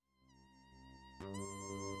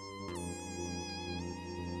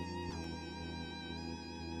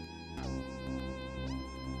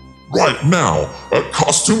right now at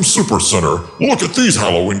Costume Supercenter. Look at these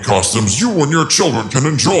Halloween costumes you and your children can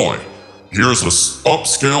enjoy. Here's a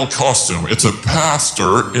upscale costume. It's a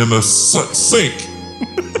pastor in a sink.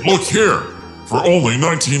 Look here. For only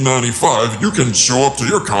 $19.95, you can show up to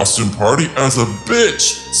your costume party as a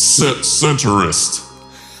bitch centerist.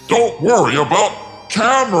 Don't worry about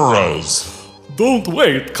cameras. Don't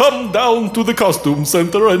wait. Come down to the costume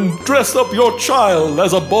center and dress up your child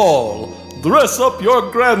as a ball. Dress up your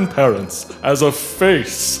grandparents as a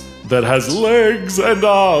face that has legs and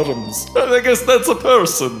arms. I guess that's a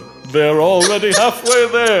person. They're already halfway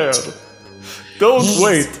there. Don't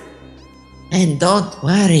wait. And don't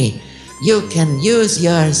worry. You can use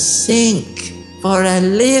your sink for a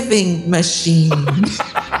living machine.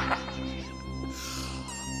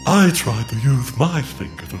 I tried to use my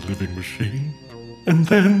sink as a living machine, and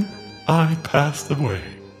then I passed away.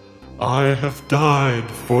 I have died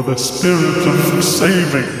for the spirit of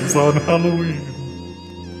savings on Halloween.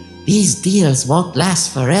 These deals won't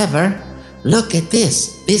last forever. Look at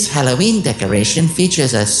this. This Halloween decoration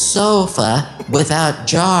features a sofa without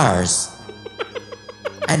jars.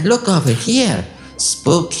 And look over here.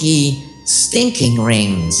 Spooky stinking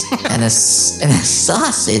rings and a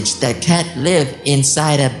sausage that can't live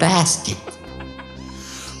inside a basket.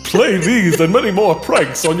 Play these and many more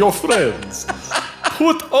pranks on your friends.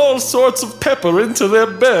 Put all sorts of pepper into their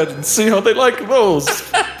bed and see how they like those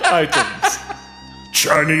items.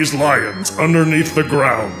 Chinese lions underneath the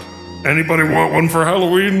ground. Anybody want one for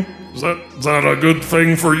Halloween? Is that a good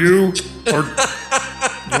thing for you? Or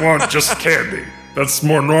you want just candy? That's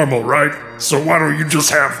more normal, right? So why don't you just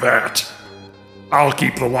have that? I'll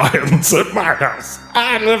keep the lions at my house.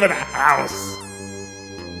 I live in a house.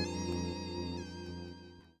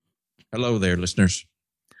 Hello there, listeners.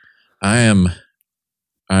 I'm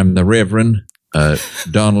the Reverend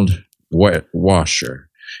Donald Washer,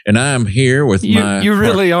 and I'm here with my... You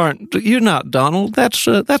really aren't. You're not Donald. That's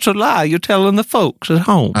a lie you're telling the folks at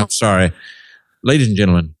home. I'm sorry. Ladies and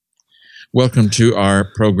gentlemen, welcome to our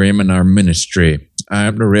program and our ministry.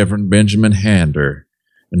 I'm the Reverend Benjamin Hander,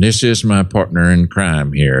 and this is my partner in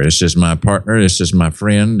crime here. This is my partner. This is my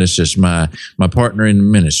friend. This is my partner in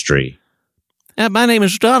ministry. My name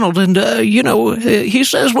is Donald, and, he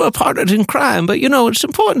says we're partners in crime, but, it's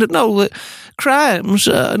important to know that crime's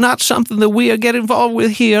not something that we get involved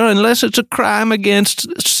with here unless it's a crime against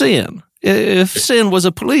sin. If sin was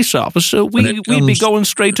a police officer, we'd be going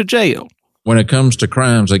straight to jail. When it comes to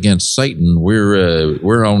crimes against Satan,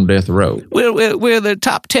 we're on death row. We're the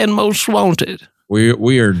top 10 most wanted.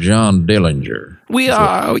 We are John Dillinger.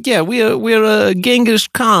 We're Genghis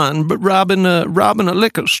Khan, but robbing a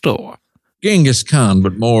liquor store. Genghis Khan,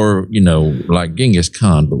 but more, like Genghis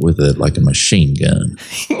Khan, but with a machine gun.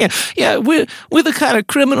 We're the kind of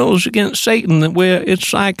criminals against Satan where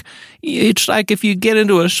it's like if you get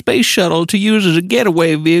into a space shuttle to use as a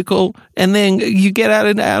getaway vehicle, and then you get out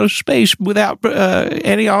into outer space without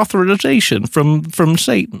any authorization from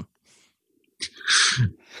Satan.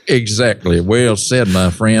 Exactly. Well said, my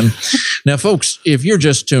friend. Now, folks, if you're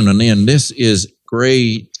just tuning in, this is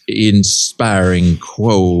great, inspiring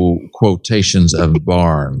quotations of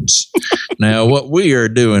Barnes. Now, what we are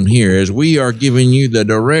doing here is we are giving you the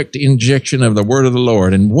direct injection of the word of the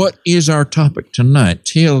Lord. And what is our topic tonight?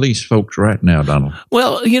 Tell these folks right now, Donald.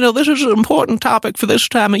 Well, this is an important topic for this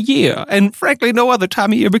time of year, and frankly, no other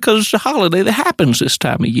time of year, because it's a holiday that happens this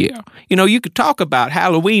time of year. You could talk about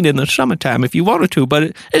Halloween in the summertime if you wanted to,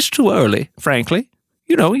 but it's too early, frankly.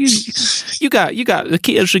 You got the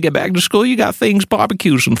kids to get back to school. You got things,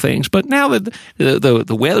 barbecues and things. But now that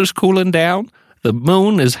the weather's cooling down, the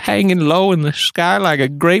moon is hanging low in the sky like a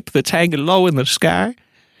grape that's hanging low in the sky,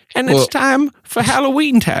 and it's time for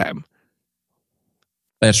Halloween time.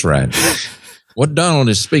 That's right. What Donald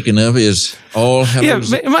is speaking of is all Halloween.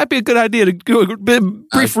 Yeah, it might be a good idea to do a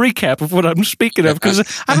brief recap of what I'm speaking of, because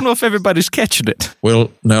I don't know if everybody's catching it.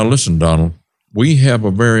 Well, now listen, Donald. We have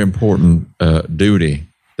a very important duty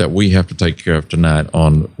that we have to take care of tonight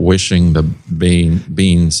on wishing the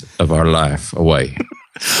beans of our life away.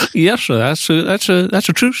 Yes, sir. That's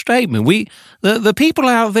a true statement. The people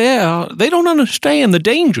out there, they don't understand the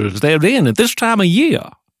dangers they're in at this time of year.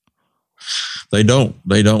 They don't,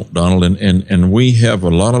 Donald. And we have a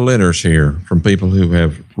lot of letters here from people who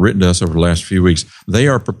have written to us over the last few weeks. They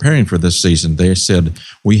are preparing for this season. They said,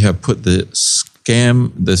 we have put the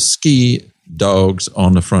ski dogs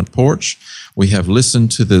on the front porch. We have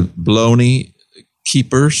listened to the baloney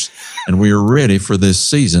keepers, and we are ready for this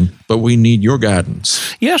season, but we need your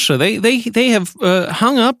guidance. Yes, sir. They have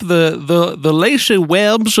hung up the lacy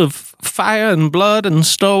webs of fire and blood and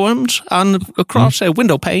storms across their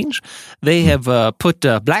window panes. They have put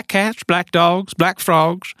black cats, black dogs, black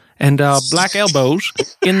frogs, and black elbows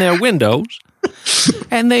in their windows.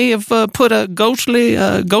 And they have put ghostly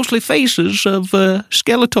faces of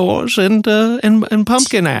Skeletors and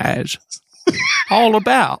pumpkin eyes all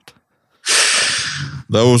about.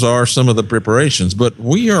 Those are some of the preparations. But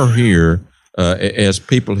we are here as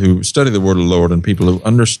people who study the Word of the Lord and people who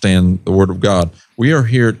understand the Word of God. We are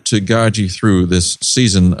here to guide you through this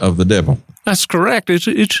season of the devil. That's correct.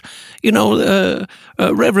 It's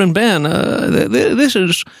Reverend Ben. This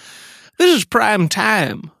is prime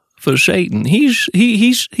time for Satan.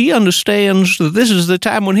 He understands that this is the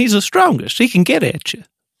time when he's the strongest. He can get at you.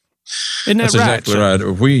 Isn't that That's right? exactly right.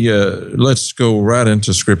 If we let's go right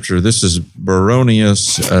into Scripture. This is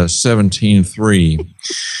Baronius 17:3.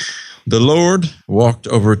 The Lord walked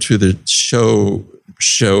over to the show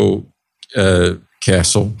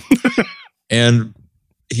castle, and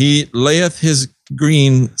he layeth his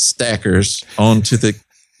green stackers onto the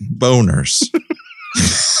boners.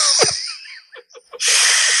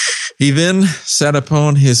 He then sat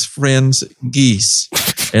upon his friend's geese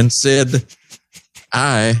and said,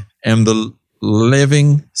 I am the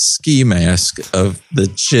living ski mask of the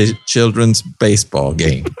children's baseball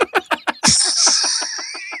game.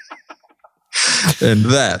 And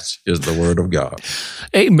that is the Word of God.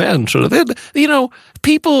 Amen. So then,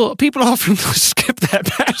 people often skip that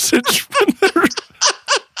passage.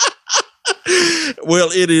 Well,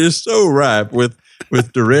 it is so ripe with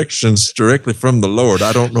directions directly from the Lord.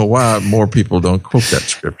 I don't know why more people don't quote that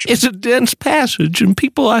scripture. It's a dense passage, and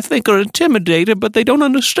people, I think, are intimidated, but they don't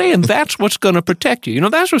understand that's what's going to protect you.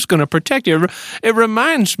 That's what's going to protect you. It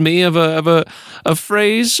reminds me of a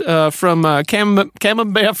phrase from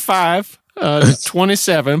Camembert 5,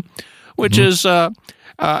 27, which is, and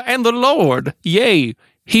the Lord, yea,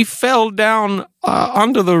 he fell down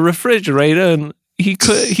under the refrigerator, and he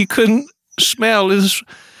couldn't smell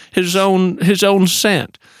his own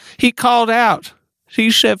scent. He called out. He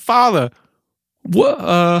said, Father,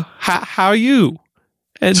 how are you?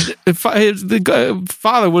 And the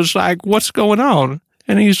father was like, what's going on?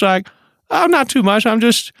 And he's like, oh, not too much. I'm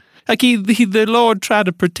just, like the Lord tried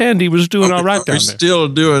to pretend he was doing all right down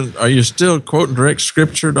there. Are you still quoting direct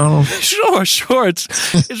scripture, Donald? Sure.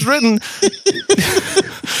 It's written,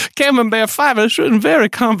 Camembert 5, it's written very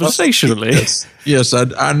conversationally. Yes,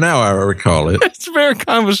 I now recall it. It's very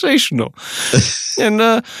conversational. And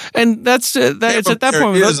that's it's at that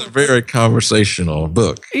point. It is a very conversational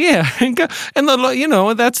book. Yeah. And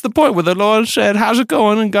that's the point where the Lord said, how's it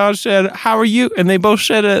going? And God said, how are you? And they both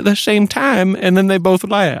said it at the same time, and then they both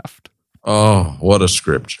laughed. Oh, what a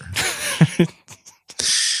scripture.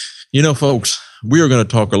 Folks, we are going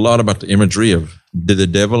to talk a lot about the imagery of the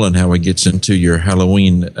devil and how he gets into your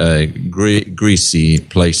Halloween greasy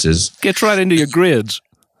places. Gets right into your grids.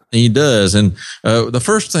 He does. And the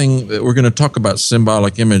first thing that we're going to talk about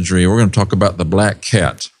symbolic imagery, we're going to talk about the black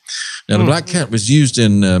cat. Now, the black cat was used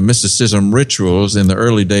in mysticism rituals in the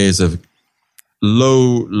early days of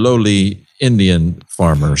lowly Indian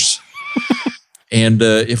farmers. And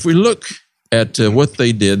if we look at what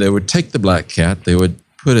they did, they would take the black cat, they would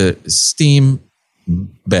put a steam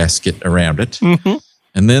basket around it,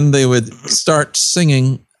 and then they would start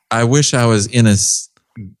singing, I wish I was in a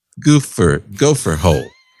gopher hole.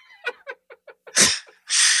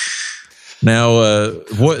 Now,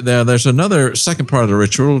 there's another second part of the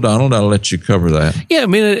ritual, Donald. I'll let you cover that. Yeah, I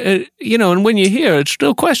mean, and when you hear it,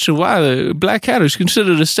 still question why the black cat is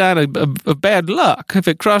considered a sign of bad luck if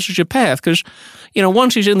it crosses your path. Because,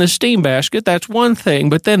 once he's in the steam basket, that's one thing.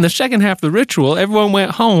 But then the second half of the ritual, everyone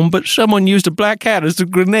went home, but someone used a black cat as a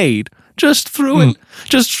grenade. Just threw it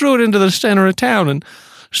into the center of town, and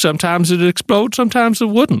sometimes it'd explode, sometimes it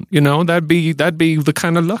wouldn't. That'd be the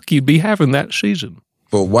kind of luck you'd be having that season.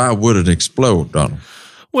 But why would it explode, Donald?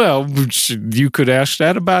 Well, you could ask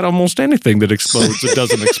that about almost anything that explodes that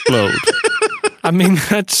doesn't explode. I mean,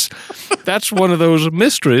 that's one of those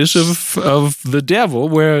mysteries of the devil,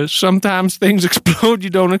 where sometimes things explode you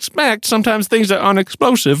don't expect. Sometimes things that aren't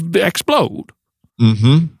explosive explode.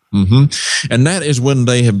 And that is when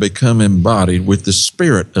they have become embodied with the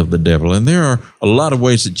spirit of the devil. And there are a lot of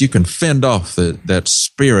ways that you can fend off that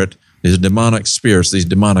spirit, these demonic spirits, these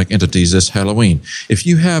demonic entities this Halloween. If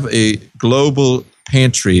you have a global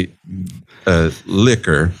pantry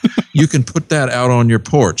liquor, you can put that out on your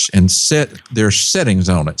porch and set their settings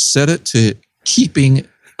on it. Set it to keeping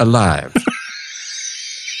alive.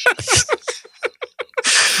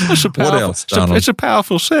 What else, Donald? It's a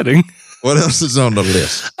powerful setting. What else is on the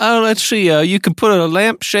list? Let's see. You can put a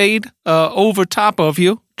lampshade over top of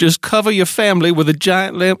you just cover your family with a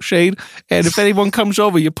giant lampshade, and if anyone comes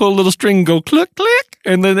over, you pull a little string and go click, click,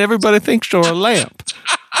 and then everybody thinks you're a lamp.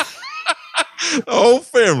 The whole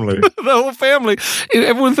family. The whole family.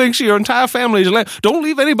 Everyone thinks your entire family is a lamp. Don't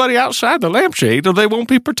leave anybody outside the lampshade, or they won't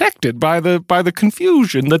be protected by the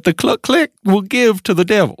confusion that the click, click will give to the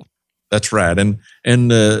devil. That's right. And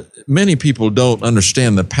many people don't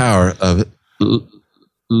understand the power of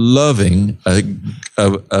loving a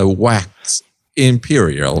wax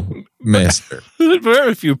imperial master.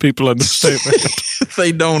 Very few people understand that.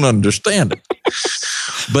 They don't understand it.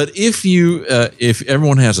 But if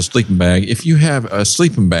everyone has a sleeping bag, if you have a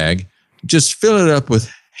sleeping bag, just fill it up with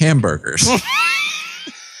hamburgers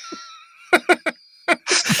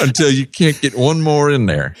until you can't get one more in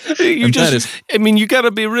there. You got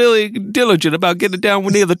to be really diligent about getting it down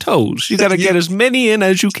near the toes. You got to get as many in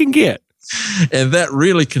as you can get. And that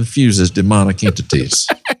really confuses demonic entities.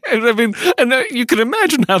 You can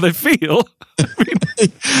imagine how they feel.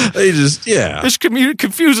 They just, it's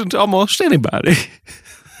confusing to almost anybody.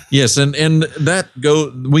 Yes, and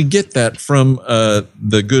we get that from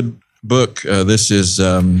the good book. This is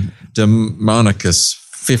Demonicus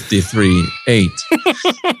 53:8.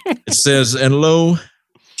 It says, "And lo,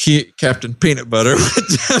 Captain Peanut Butter went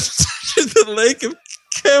down to the lake of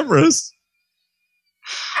cameras,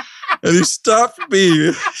 and he stopped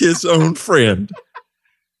being his own friend."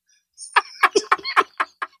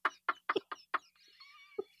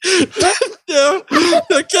 Now,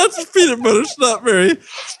 Captain Peanut Butter is not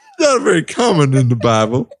very common in the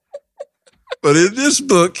Bible, but in this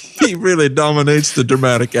book, he really dominates the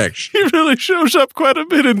dramatic action. He really shows up quite a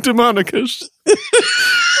bit in Demonicus.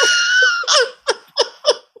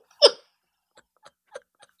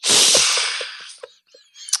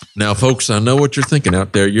 Now, folks, I know what you're thinking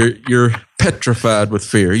out there. You're petrified with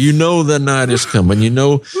fear. You know the night is coming. You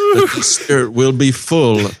know that the spirit will be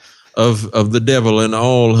full of the devil and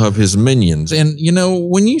all of his minions. And,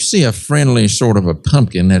 when you see a friendly sort of a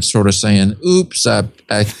pumpkin that's sort of saying, oops, I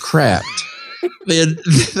crapped, then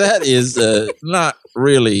that is not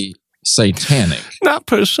really satanic. Not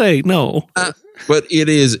per se, no. But it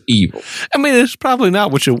is evil. It's probably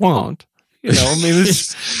not what you want.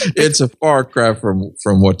 It's a far cry from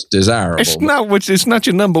what's desirable. It's not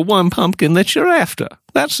your number one pumpkin that you're after.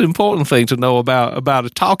 That's the important thing to know about a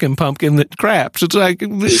talking pumpkin that craps. It's like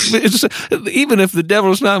even if the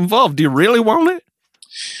devil's not involved, do you really want it?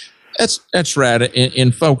 That's right.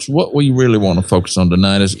 And folks, what we really want to focus on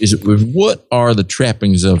tonight is what are the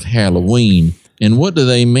trappings of Halloween and what do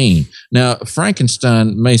they mean? Now,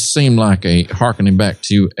 Frankenstein may seem like harkening back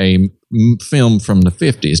to a film from the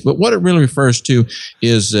 50s, but what it really refers to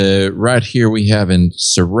is right here we have in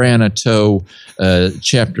Serranito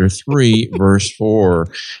chapter 3 verse 4,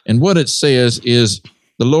 and what it says is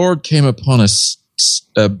the Lord came upon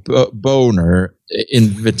a boner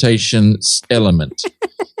invitation element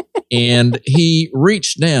and he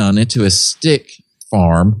reached down into a stick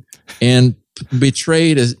farm and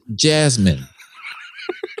betrayed a jasmine.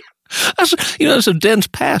 It's a dense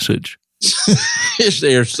passage.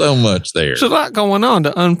 There's so much there. There's a lot going on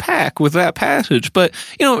to unpack with that passage, but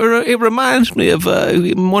it reminds me of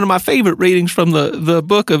one of my favorite readings from the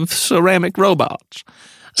book of Ceramic Robots.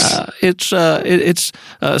 It's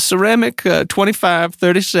Ceramic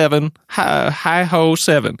 2537 Hi-Ho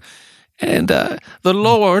 7. And the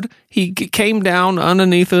Lord, he came down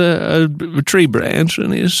underneath a tree branch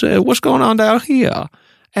and he said, "What's going on down here?"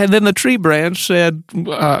 And then the tree branch said,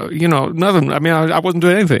 nothing. I wasn't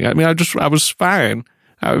doing anything. I was fine.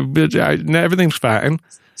 Everything's fine.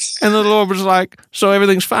 And the Lord was like, "So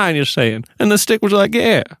everything's fine, you're saying?" And the stick was like,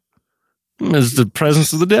 "Yeah." It's the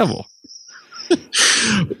presence of the devil.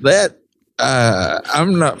 That,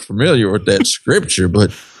 I'm not familiar with that scripture,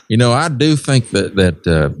 but, I do think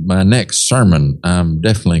that my next sermon, I'm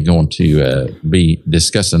definitely going to be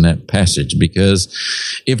discussing that passage because,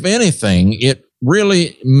 if anything, it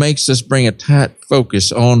really makes us bring a tight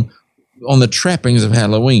focus on the trappings of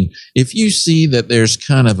Halloween. If you see that there's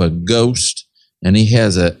kind of a ghost and he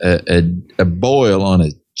has a boil on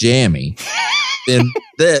his jammy, then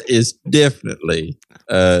that is definitely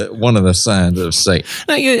one of the signs of Satan.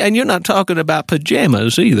 Now, and you're not talking about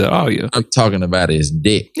pajamas either, are you? I'm talking about his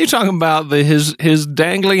dick. You're talking about his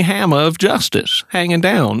dangling hammer of justice hanging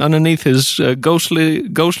down underneath his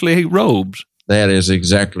ghostly robes. That is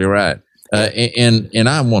exactly right. And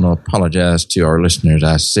I want to apologize to our listeners.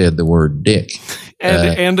 I said the word dick.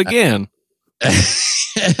 And again.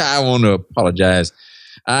 I want to apologize.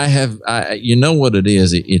 You know what it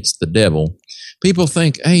is? It's the devil. People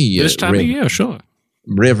think, hey. This time of year, sure.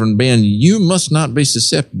 Reverend Ben, you must not be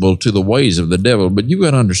susceptible to the ways of the devil, but you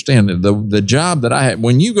got to understand that the job that I have,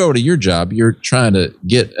 when you go to your job, you're trying to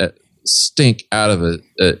get a stink out of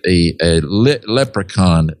a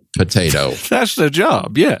leprechaun potato. That's the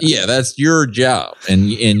job, yeah. Yeah, that's your job. And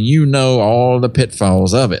you know all the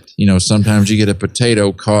pitfalls of it. You know, sometimes you get a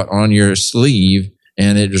potato caught on your sleeve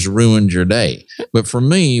and it just ruins your day. But for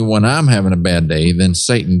me, when I'm having a bad day, then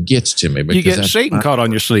Satan gets to me. You get Satan caught on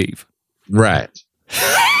your sleeve. Right.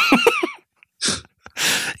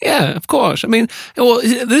 Yeah, of course. I mean, well,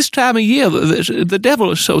 this time of year, the devil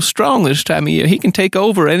is so strong. This time of year, he can take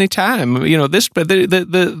over any time. You know,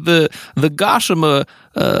 the gossamer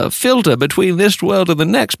filter between this world and the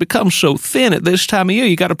next becomes so thin at this time of year.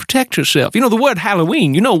 You got to protect yourself. You know, the word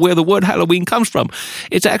Halloween. You know where the word Halloween comes from.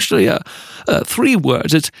 It's actually 3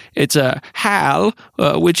 words. It's a Hal,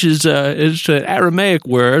 which is an Aramaic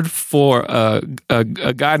word for a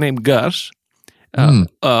guy named Gus.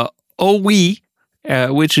 Owe,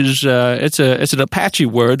 which is it's an Apache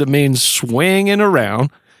word that means swinging around,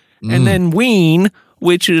 and then ween,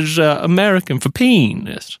 which is American for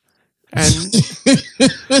penis. And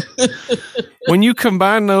when you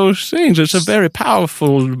combine those things, it's a very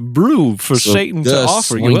powerful brew for Satan to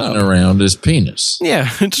offer you up. Around his penis. Yeah,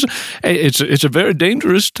 it's a very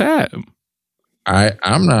dangerous time.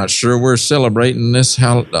 I'm not sure we're celebrating this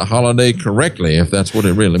holiday correctly, if that's what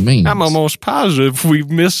it really means. I'm almost positive we've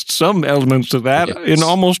missed some elements of that in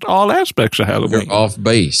almost all aspects of Halloween. You're off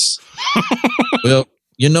base. Well,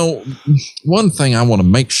 you know, one thing I want to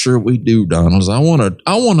make sure we do, Donald, is I want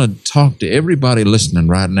to talk to everybody listening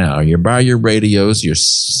right now. You're by your radios, you're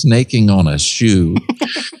snaking on a shoe.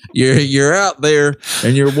 You're out there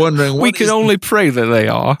and you're wondering what we can only pray that they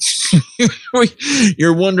are.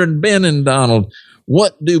 You're wondering, Ben and Donald,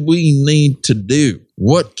 what do we need to do?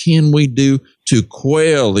 What can we do to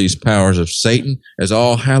quail these powers of Satan as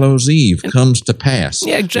All Hallows Eve comes to pass?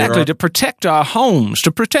 Yeah, exactly. To protect our homes,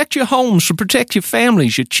 to protect your homes, to protect your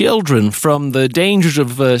families, your children from the dangers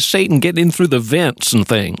of Satan getting in through the vents and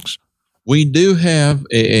things. We do have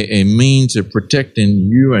a means of protecting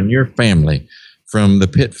you and your family from the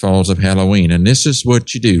pitfalls of Halloween. And this is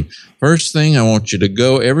what you do. First thing, I want you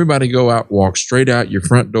to everybody go out, walk straight out your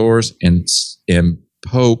front doors and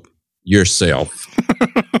pope yourself.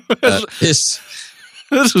 This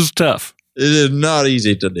is tough. It is not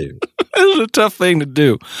easy to do. This is a tough thing to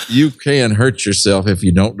do. You can hurt yourself if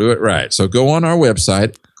you don't do it right. So go on our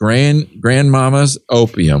website, Grandmama's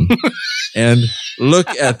Opium, and look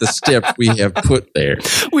at the steps we have put there.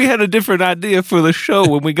 We had a different idea for the show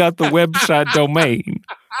when we got the website domain.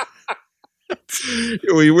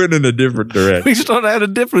 We went in a different direction. We sort of had a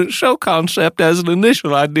different show concept as an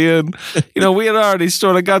initial idea, and we had already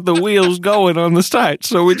sort of got the wheels going on the site.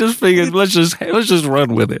 So we just figured let's just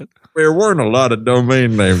run with it. There weren't a lot of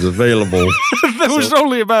domain names available. There was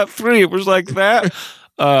only about 3. It was like that,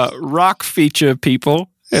 rock feature people,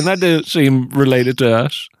 and that didn't seem related to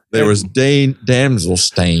us. There was Damsel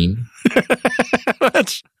Stain.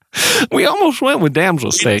 We almost went with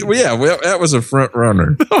Damsel Stain. Yeah, well, that was a front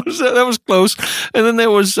runner. that was close. And then there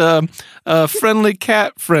was Friendly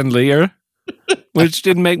Cat Friendlier, which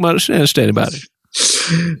didn't make much sense to anybody.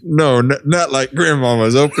 No, not like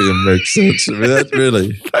Grandmama's Opium makes sense. I mean,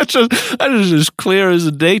 that is as clear as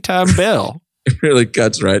a daytime bell. It really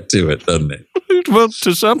cuts right to it, doesn't it? Well,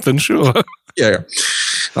 to something, sure. Yeah.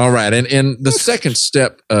 All right. And the second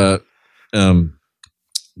step, Donald,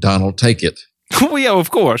 take it. Well, yeah,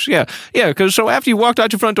 of course. Yeah. Yeah, because so after you walked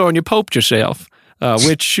out your front door and you poped yourself,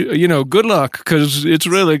 which, good luck, because it's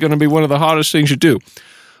really going to be one of the hardest things you do.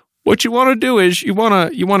 What you want to do is you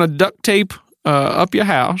want to duct tape up your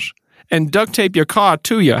house and duct tape your car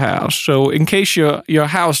to your house. So in case your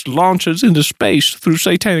house launches into space through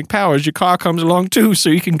satanic powers, your car comes along too, so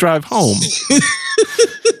you can drive home.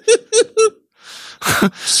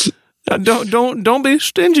 Don't be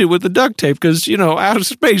stingy with the duct tape, because outer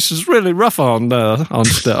space is really rough on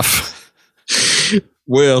stuff.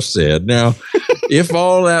 Well said. Now, if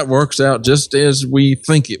all that works out just as we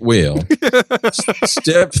think it will,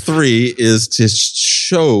 step 3 is to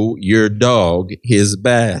show your dog his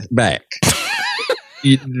back. That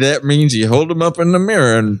means you hold him up in the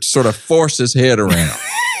mirror and sort of force his head around.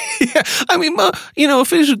 Yeah, I mean, if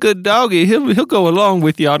he's a good doggy, he'll go along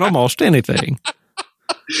with you on almost anything.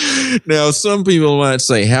 Now, some people might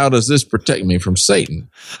say, "How does this protect me from Satan?"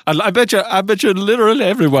 I bet you, literally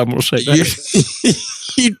everyone will say that.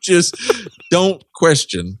 You just don't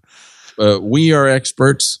question. We are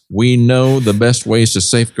experts. We know the best ways to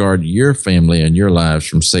safeguard your family and your lives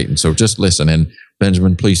from Satan. So just listen. And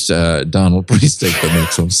Benjamin, please, Donald, please take the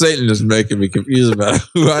next one. Satan is making me confused about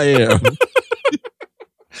who I am.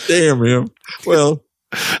 Damn him. Well,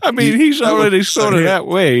 I mean, he's already sort of that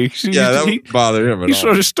way. that would bother him at He all.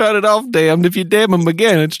 sort of started off damned. If you damn him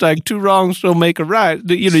again, it's like two wrongs don't make a right.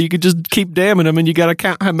 You know, you could just keep damning him, and you got to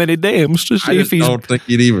count how many dams to see I if he's. don't think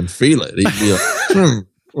he'd even feel it. He'd be like,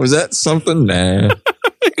 was that something? Nah.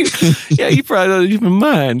 Yeah, he probably doesn't even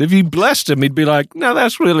mind. If you blessed him, he'd be like, "No,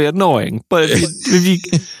 that's really annoying." But if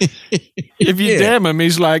you damn him,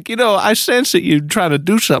 he's like, "You know, I sense that you're trying to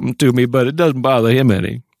do something to me, but it doesn't bother him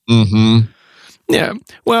any." Mm-hmm. Yeah.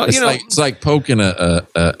 Well, It's like poking a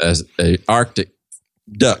Arctic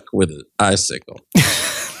duck with an icicle.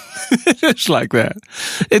 it's like that.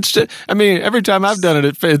 It's just, I mean, every time I've done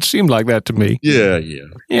it, it seemed like that to me. Yeah.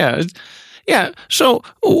 Yeah. So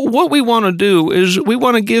what we want to do is we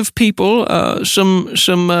want to give people some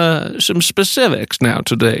specifics now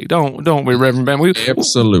today, don't we, Reverend Ben?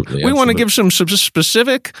 Absolutely. We want to give some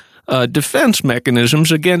specific defense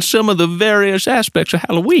mechanisms against some of the various aspects of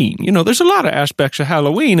Halloween. You know, there's a lot of aspects of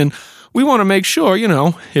Halloween, and we want to make sure, you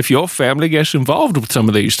know, if your family gets involved with some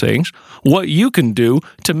of these things, what you can do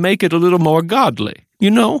to make it a little more godly.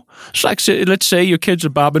 You know, it's like, let's say your kids are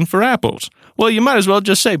bobbing for apples. Well, you might as well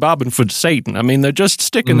just say bobbing for Satan. I mean, they're just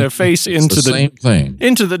sticking their face into the same thing.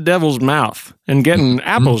 Into the devil's mouth and getting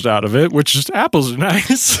apples out of it, which is apples are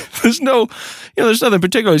nice. There's nothing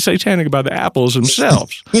particularly satanic about the apples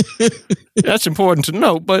themselves. That's important to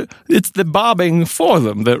note, but it's the bobbing for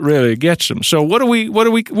them that really gets them. So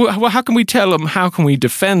how can we tell them, how can we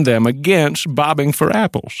defend them against bobbing for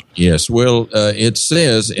apples? Yes, well, it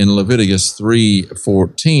says in Leviticus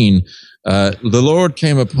 3:14, the Lord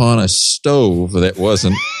came upon a stove that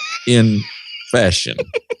wasn't in fashion.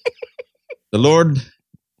 The Lord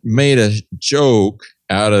made a joke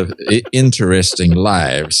out of interesting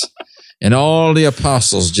lives, and all the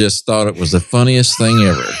apostles just thought it was the funniest thing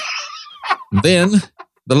ever. Then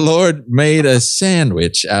the Lord made a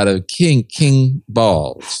sandwich out of king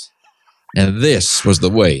balls, and this was the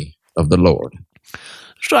way of the Lord.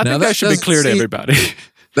 So I think that should be clear to everybody.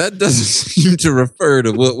 That doesn't seem to refer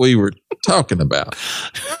to what we were talking about.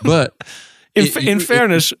 But in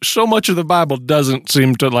fairness, so much of the Bible doesn't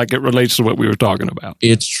seem to like it relates to what we were talking about.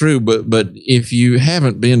 It's true, but if you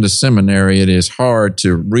haven't been to seminary, it is hard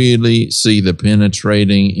to really see the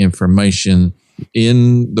penetrating information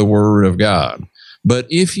in the Word of God. But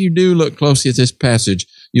if you do look closely at this passage,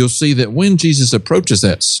 you'll see that when Jesus approaches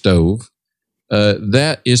that stove,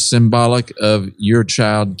 that is symbolic of your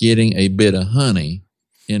child getting a bit of honey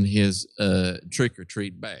in his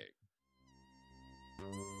trick-or-treat bag.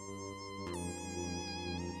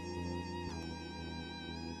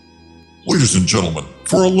 Ladies and gentlemen,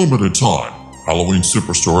 for a limited time, Halloween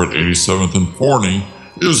Superstore at 87th and Forney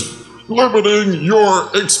is limiting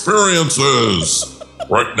your experiences.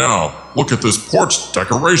 Right now, look at this porch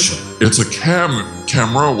decoration. It's a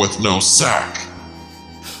camera with no sack.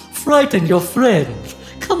 Frighten your friends.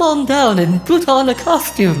 Come on down and put on a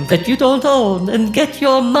costume that you don't own and get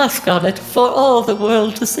your mask on it for all the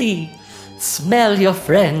world to see. Smell your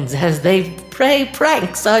friends as they play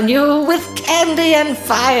pranks on you with candy and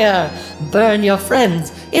fire. Burn your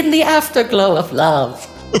friends in the afterglow of love.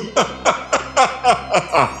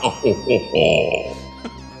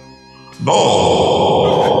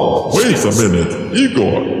 No! Wait a minute,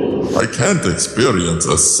 Igor. I can't experience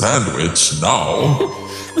a sandwich now.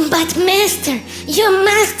 But, Master, you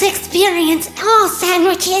must experience all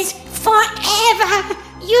sandwiches forever.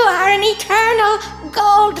 You are an eternal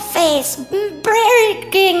gold-faced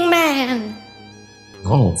breaking man.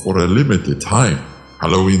 No, for a limited time,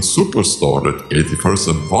 Halloween Superstore at 81st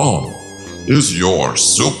and Vaughn is your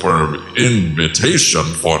super invitation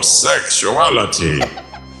for sexuality.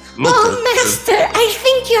 Master, I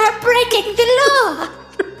think you are breaking the law.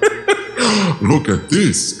 Look at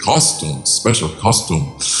this costume, special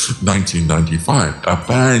costume, 1995, a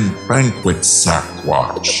banquet sack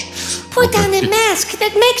watch. Put on a mask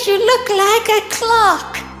that makes you look like a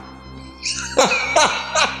clock.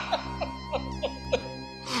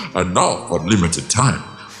 And now for limited time,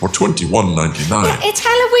 for $21.99. It's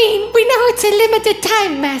Halloween. We know it's a limited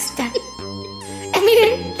time, Master. I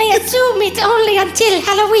mean, they assume it's only until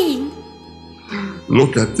Halloween.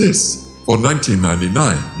 Look at this. For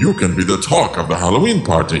 $19.99, you can be the talk of the Halloween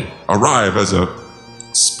party. Arrive as a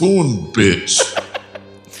spoon bitch.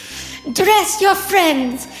 Dress your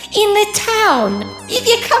friends in the town. If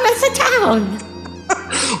you come as a town.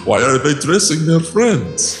 Why are they dressing their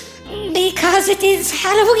friends? Because it is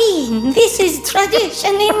Halloween. This is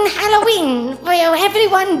tradition in Halloween, where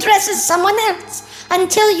everyone dresses someone else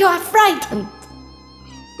until you are frightened.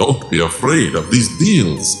 Don't be afraid of these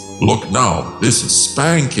deals. Look now, this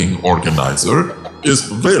spanking organizer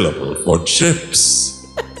is available for chips.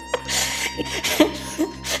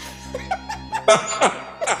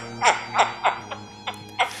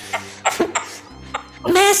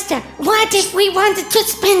 Master, what if we wanted to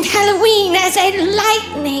spend Halloween as a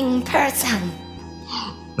lightning person?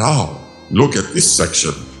 Now, look at this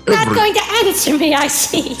section. Not going to answer me, I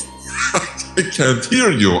see. I can't hear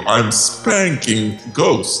you. I'm spanking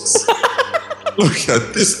ghosts. Look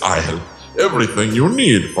at this aisle. Everything you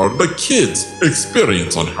need for the kids'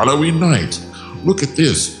 experience on Halloween night. Look at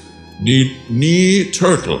this. Need knee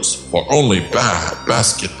turtles for only bad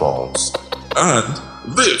basketballs. And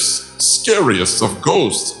this, scariest of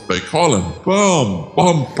ghosts, they call him Bum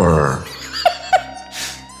Bumper.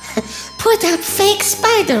 Put up fake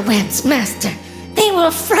spider webs, Master. They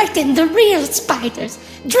will frighten the real spiders.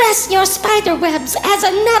 Dress your spider webs as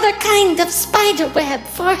another kind of spider web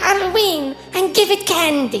for Halloween and give it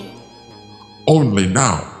candy. Only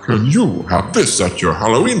now can you have this at your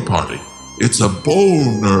Halloween party. It's a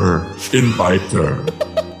boner inviter.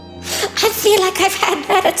 I feel like I've had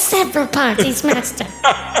that at several parties, Master.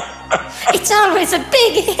 It's always a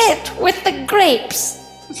big hit with the grapes.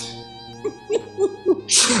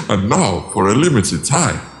 And now, for a limited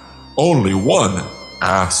time, only one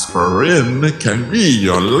aspirin can be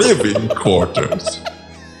your living quarters.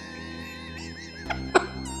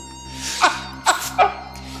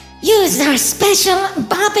 Use our special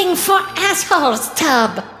bobbing for assholes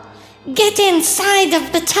tub. Get inside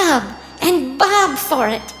of the tub and bob for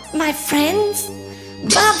it, my friends.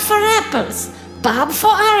 Bob for apples, bob for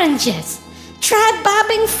oranges. Try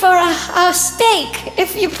bobbing for a steak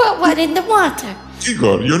if you put one in the water.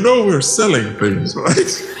 Igor, you know we're selling things,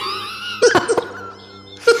 right?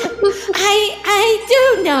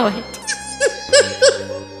 I do know it.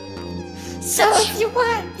 So if you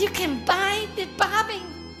want, you can buy the bobbing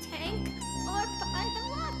tank or buy the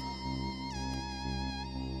water.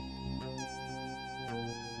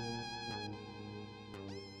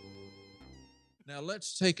 Now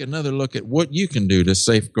let's take another look at what you can do to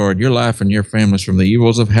safeguard your life and your families from the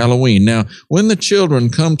evils of Halloween. Now, when the children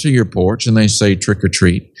come to your porch and they say trick or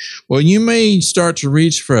treat, well, you may start to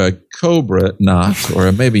reach for a cobra knot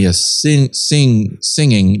or maybe a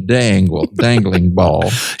singing dangling ball.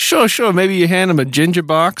 Sure. Maybe you hand them a ginger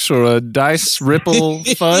box or a dice ripple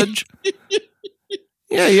fudge.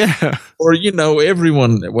 Yeah. Or,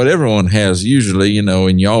 what everyone has usually,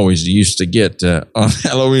 and you always used to get on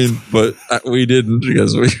Halloween, but we didn't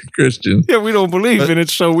because we're Christian. Yeah, we don't believe in it,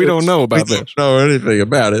 so we don't know about this. We don't know anything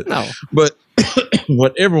about it. No. But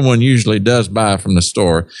what everyone usually does buy from the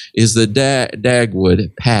store is the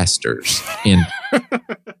Dagwood pastors. And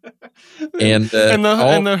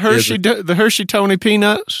the Hershey Tony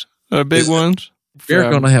peanuts are big ones.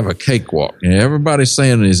 They're going to have a cakewalk. And everybody's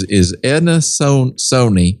saying, is Edna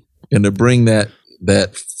Sony going to bring that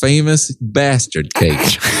famous bastard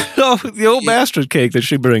cake? Oh, the old bastard cake that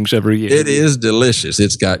she brings every year. It is delicious.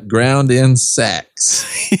 It's got ground-in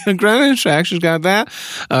sacks. Ground-in sacks. It's got that.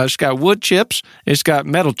 It's got wood chips. It's got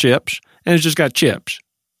metal chips. And it's just got chips.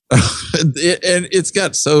 And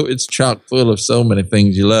it's chock full of so many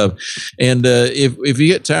things you love. And if you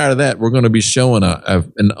get tired of that, we're going to be showing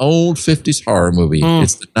an old 50s horror movie.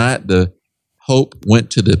 It's the night the Hope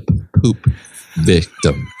went to the poop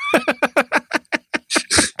victim.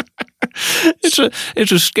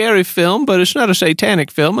 It's a scary film, but it's not a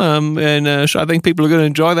satanic film. So I think people are going to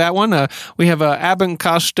enjoy that one. We have Abbott and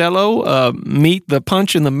Costello meet the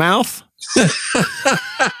punch in the mouth.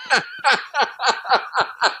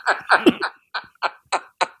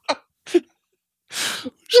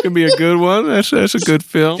 It's going to be a good one. That's a good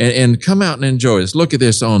film. And come out and enjoy this. Look at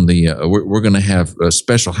this on the, we're going to have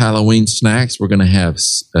special Halloween snacks. We're going to have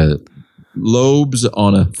lobes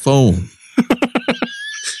on a phone.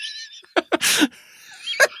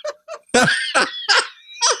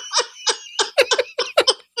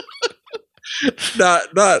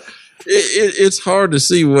 It's hard to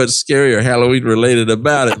see what's scary or Halloween related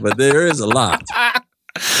about it, but there is a lot.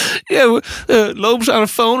 Yeah, lobes on a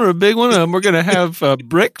phone are a big one. We're going to have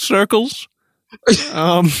brick circles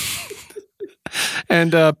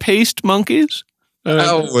and paste monkeys. And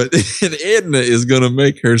Edna is going to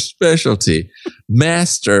make her specialty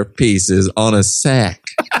masterpieces on a sack.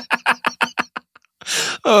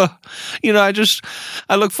 I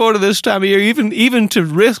look forward to this time of year. Even to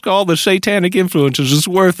risk all the satanic influences is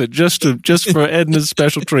worth it. Just for Edna's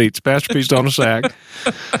special treats, masterpiece on a sack.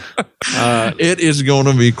 It is going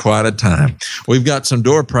to be quite a time. We've got some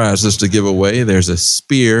door prizes to give away. There's a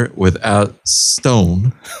spear without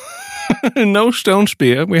stone. No stone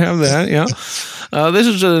spear. We have that. Yeah. This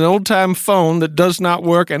is an old time phone that does not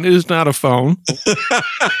work and is not a phone.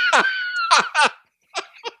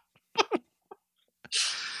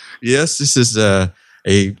 Yes, this is a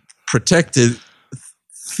protected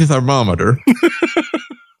thermometer.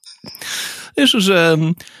 This is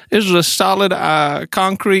a solid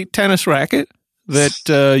concrete tennis racket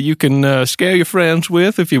that you can scare your friends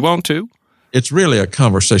with if you want to. It's really a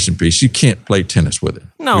conversation piece. You can't play tennis with it.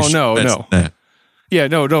 No. Yeah,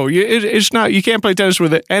 no. It's not. You can't play tennis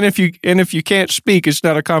with it, and if you can't speak, it's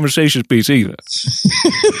not a conversation piece either.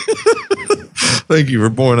 Thank you for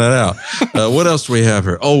pointing that out. What else do we have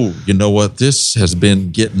here? Oh, you know what? This has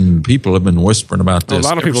been people have been whispering about this. A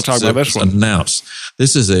lot of people talk about this one. Announced.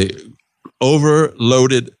 This is a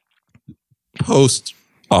overloaded post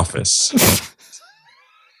office.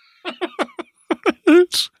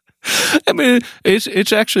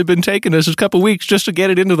 It's actually been taking us a couple weeks just to get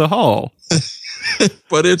it into the hall.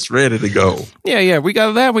 But it's ready to go. Yeah. We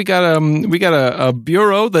got that. We got a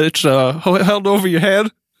bureau that it's held over your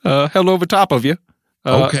head, held over top of you.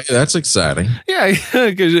 Okay, that's exciting. Yeah,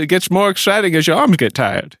 because it gets more exciting as your arms get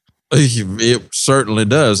tired. It certainly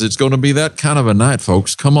does. It's going to be that kind of a night,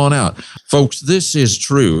 folks. Come on out. Folks, this is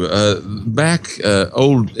true. Back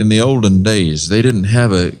in the olden days, they didn't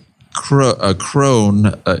have a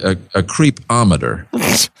creepometer.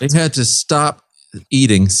 They had to stop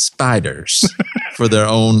eating spiders for their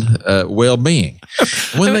own well-being.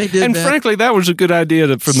 When they did that, frankly, that was a good idea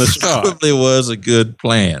from the start. Probably was a good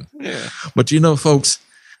plan. Yeah. But you know, folks,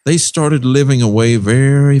 they started living away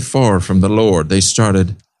very far from the Lord. They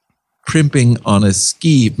started primping on a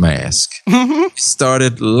ski mask.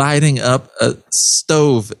 Started lighting up a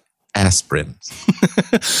stove aspirin.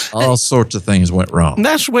 All sorts of things went wrong.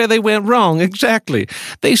 That's where they went wrong, exactly.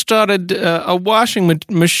 They started a washing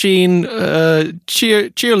machine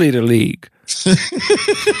cheerleader league.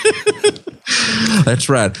 That's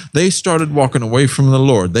right. They started walking away from the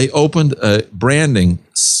Lord. They opened a branding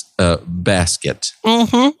basket.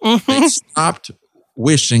 They stopped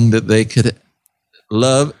wishing that they could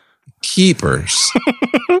love keepers.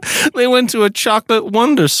 They went to a chocolate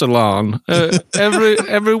wonder salon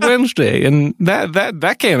every Wednesday, and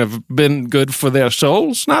that can't have been good for their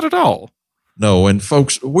souls. Not at all. No, and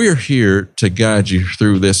folks, we're here to guide you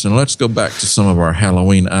through this, and let's go back to some of our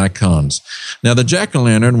Halloween icons. Now, the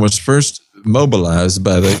jack-o'-lantern was first mobilized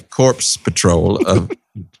by the Corpse Patrol of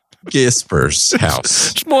Gisper's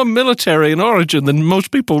house. It's more military in origin than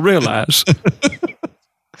most people realize.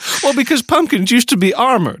 Well, because pumpkins used to be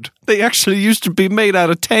armored. They actually used to be made out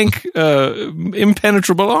of tank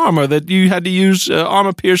impenetrable armor that you had to use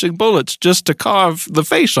armor-piercing bullets just to carve the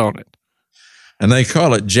face on it. And they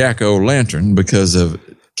call it Jack-o'-lantern because of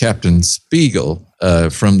Captain Spiegel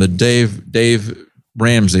from the Dave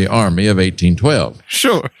Ramsey Army of 1812.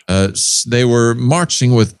 Sure. They were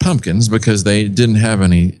marching with pumpkins because they didn't have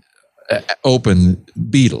any open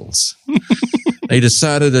beetles. They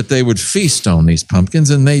decided that they would feast on these pumpkins,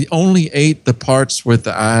 and they only ate the parts with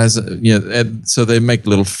the eyes, and so they make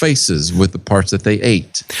little faces with the parts that they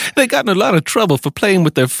ate. They got in a lot of trouble for playing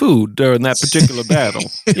with their food during that particular battle.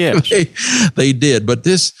 Yes. They did, but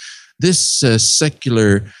this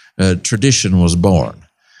secular tradition was born.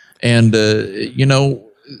 And,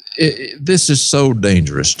 this is so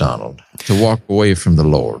dangerous, Donald, to walk away from the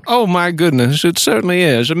Lord. Oh, my goodness. It certainly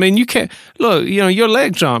is. I mean, you can't, look, your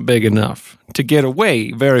legs aren't big enough to get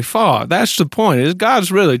away very far. That's the point. Is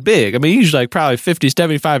God's really big. I mean, he's like probably 50,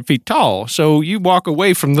 75 feet tall. So you walk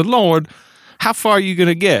away from the Lord, how far are you going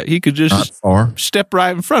to get? He could just step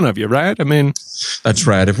right in front of you, right? I mean, that's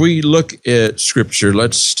right. If we look at Scripture,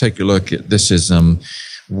 let's take a look at this. Is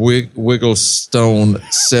Wigglestone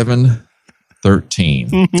 7:13.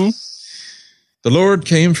 Mm-hmm. The Lord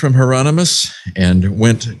came from Hieronymus and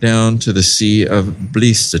went down to the Sea of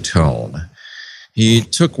Blistone. He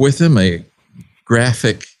took with him a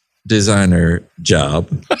graphic designer job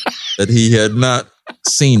that he had not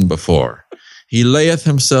seen before. He layeth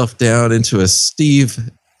himself down into a steve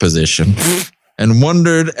position and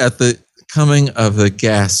wondered at the coming of the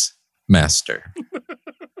gas master.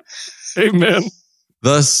 Amen.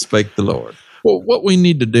 Thus spake the Lord. Well, what we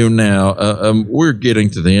need to do now, we're getting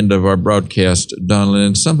to the end of our broadcast, Donald,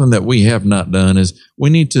 and something that we have not done is we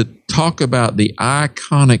need to talk about the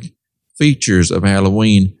iconic features of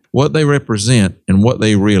Halloween, what they represent, and what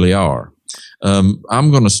they really are. I'm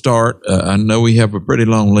going to start, I know we have a pretty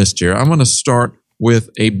long list here. I'm going to start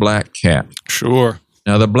with a black cat. Sure.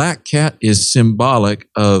 Now, the black cat is symbolic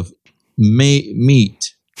of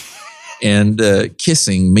meat and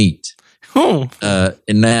kissing meat. Oh.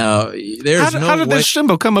 And now, there's how did this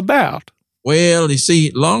symbol come about? Well, you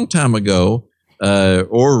see, long time ago,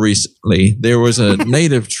 or recently, there was a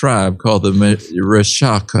native tribe called the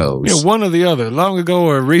Rishakos. Yeah, one or the other. Long ago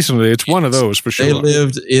or recently, it's one of those for sure. They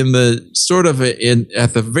lived in the sort of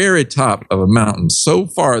at the very top of a mountain, so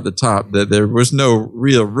far at the top that there was no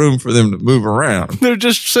real room for them to move around. They're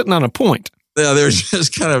just sitting on a point. Yeah, they're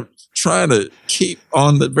just kind of trying to keep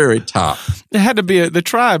on the very top. It had to be the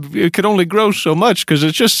tribe. It could only grow so much because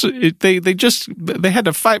it's just they had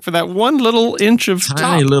to fight for that one little inch of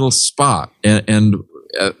tiny top. Little spot, and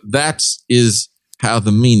that is how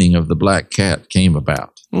the meaning of the black cat came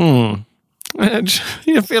about. I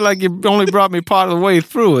feel like you only brought me part of the way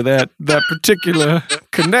through that particular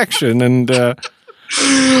connection, and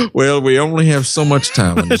well, we only have so much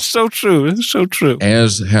time. It's so true. It's so true.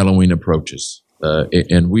 As Halloween approaches.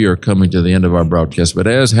 And we are coming to the end of our broadcast. But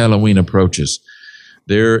as Halloween approaches,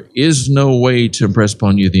 there is no way to impress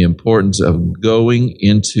upon you the importance of going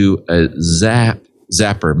into a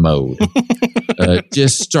zapper mode.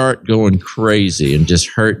 Just start going crazy and just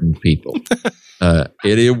hurting people.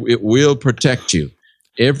 It will protect you.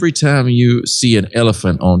 Every time you see an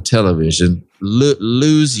elephant on television,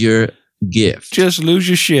 lose your gift. Just lose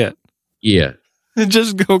your shit. Yeah.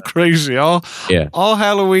 Just go crazy all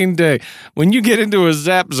Halloween day. When you get into a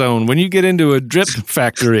zap zone, when you get into a drip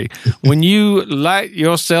factory, when you light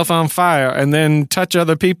yourself on fire and then touch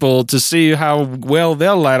other people to see how well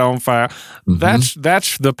they'll light on fire,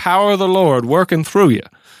 that's the power of the Lord working through you.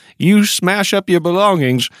 You smash up your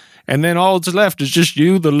belongings, and then all that's left is just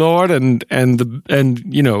you, the Lord, and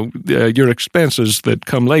your expenses that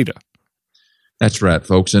come later. That's right,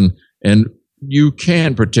 folks, and you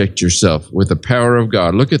can protect yourself with the power of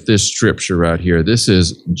God. Look at this scripture right here. This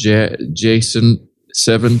is Jason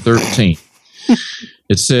 7:13.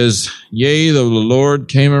 It says, "Yea, though the Lord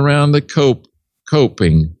came around the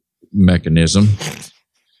coping mechanism,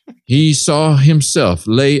 he saw himself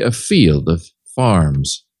lay a field of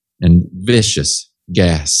farms and vicious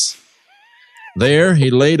gas. There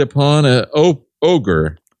he laid upon a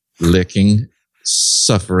ogre licking,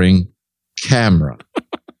 suffering camera."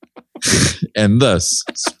 And thus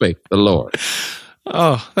spake the Lord.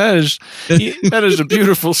 Oh, that is a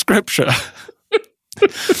beautiful scripture.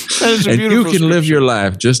 And you can live your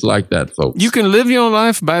life just like that, folks. You can live your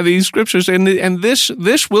life by these scriptures, and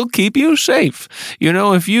this will keep you safe. You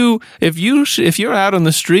know, if you're out on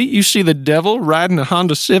the street, you see the devil riding a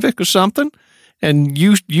Honda Civic or something, and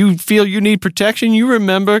you feel you need protection, you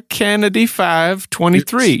remember Kennedy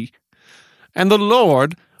 5:23, and the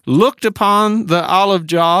Lord looked upon the olive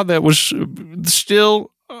jar that was still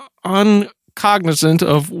uncognizant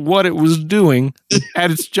of what it was doing at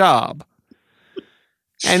its job.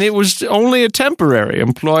 And it was only a temporary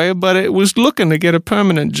employer, but it was looking to get a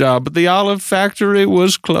permanent job. But the olive factory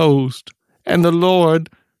was closed, and the Lord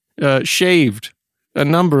shaved a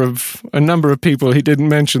number of people. He didn't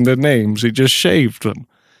mention their names. He just shaved them.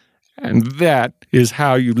 And that is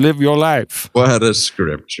how you live your life. What a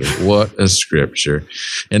scripture. What a scripture.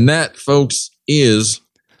 And that, folks, is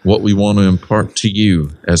what we want to impart to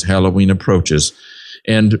you as Halloween approaches.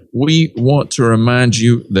 And we want to remind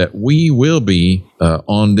you that we will be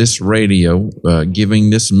on this radio giving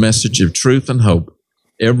this message of truth and hope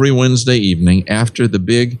every Wednesday evening after the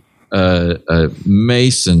big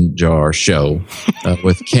mason jar show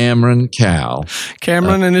with Cameron Cow.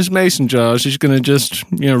 Cameron and his mason jars. He's going to just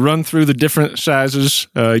run through the different sizes.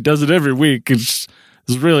 He does it every week. It's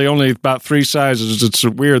really only about 3 sizes. It's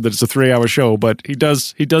weird that it's a 3-hour show, but he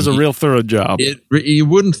does a real thorough job. You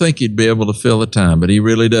wouldn't think he'd be able to fill the time, but he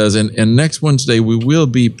really does. And next Wednesday we will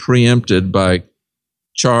be preempted by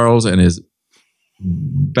Charles and his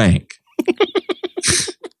bank.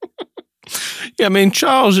 Yeah, I mean,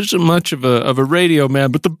 Charles isn't much of a radio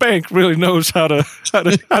man, but the bank really knows how to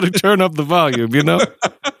turn up the volume, you know?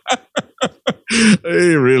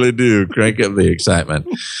 They really do crank up the excitement.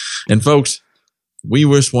 And folks, we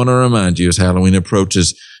just want to remind you as Halloween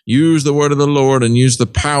approaches, use the word of the Lord and use the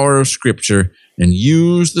power of Scripture and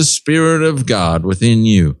use the Spirit of God within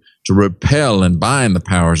you to repel and bind the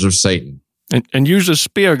powers of Satan. And use a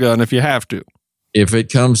spear gun if you have to. If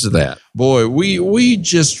it comes to that. Boy, we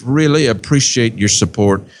just really appreciate your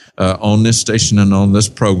support on this station and on this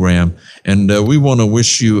program. And we want to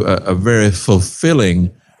wish you a very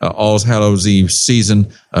fulfilling All Hallows Eve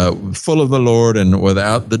season, full of the Lord and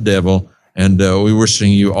without the devil. And we're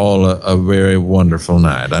wishing you all a very wonderful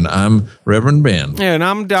night. And I'm Reverend Ben. Yeah, and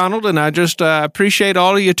I'm Donald, and I just appreciate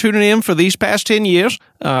all of you tuning in for these past 10 years.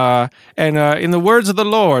 And in the words of the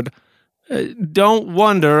Lord, don't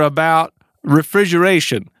wonder about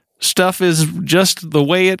refrigeration. Stuff is just the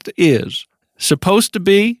way it is. Supposed to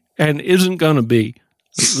be and isn't going to be.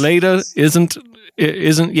 Later isn't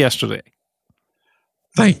yesterday.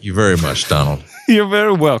 Thank you very much, Donald. You're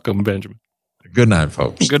very welcome, Benjamin. Good night,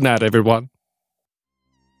 folks. Good night, everyone.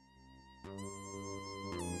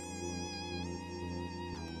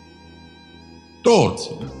 Don't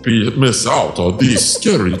miss out on these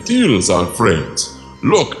scary deals, our friends.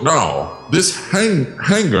 Look now, this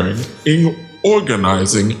hanging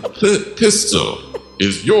organizing pistol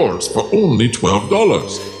is yours for only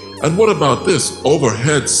 $12. And what about this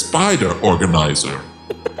overhead spider organizer?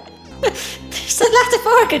 There's a lot of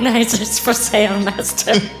organizers for sale,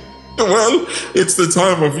 Master. Well, it's the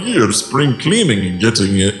time of year, spring cleaning and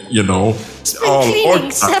getting it, Spring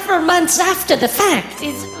cleaning several months after the fact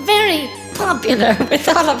is very popular with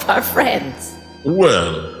all of our friends.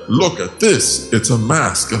 Well, look at this. It's a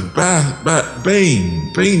mask of Banshee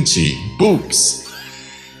Boops.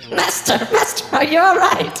 Master, are you all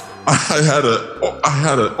right? I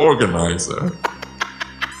had an organizer.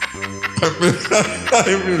 I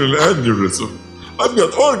mean an aneurysm. I've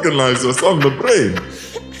got organizers on the brain.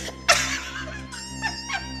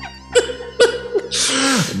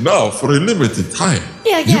 Now, for a limited time.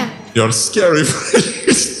 Yeah. You're scary.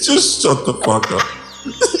 Just shut the fuck up.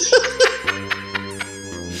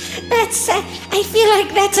 I feel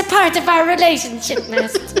like that's a part of our relationship,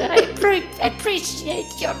 Master. I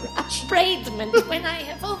appreciate your upbraidment when I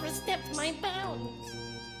have overstepped my bounds.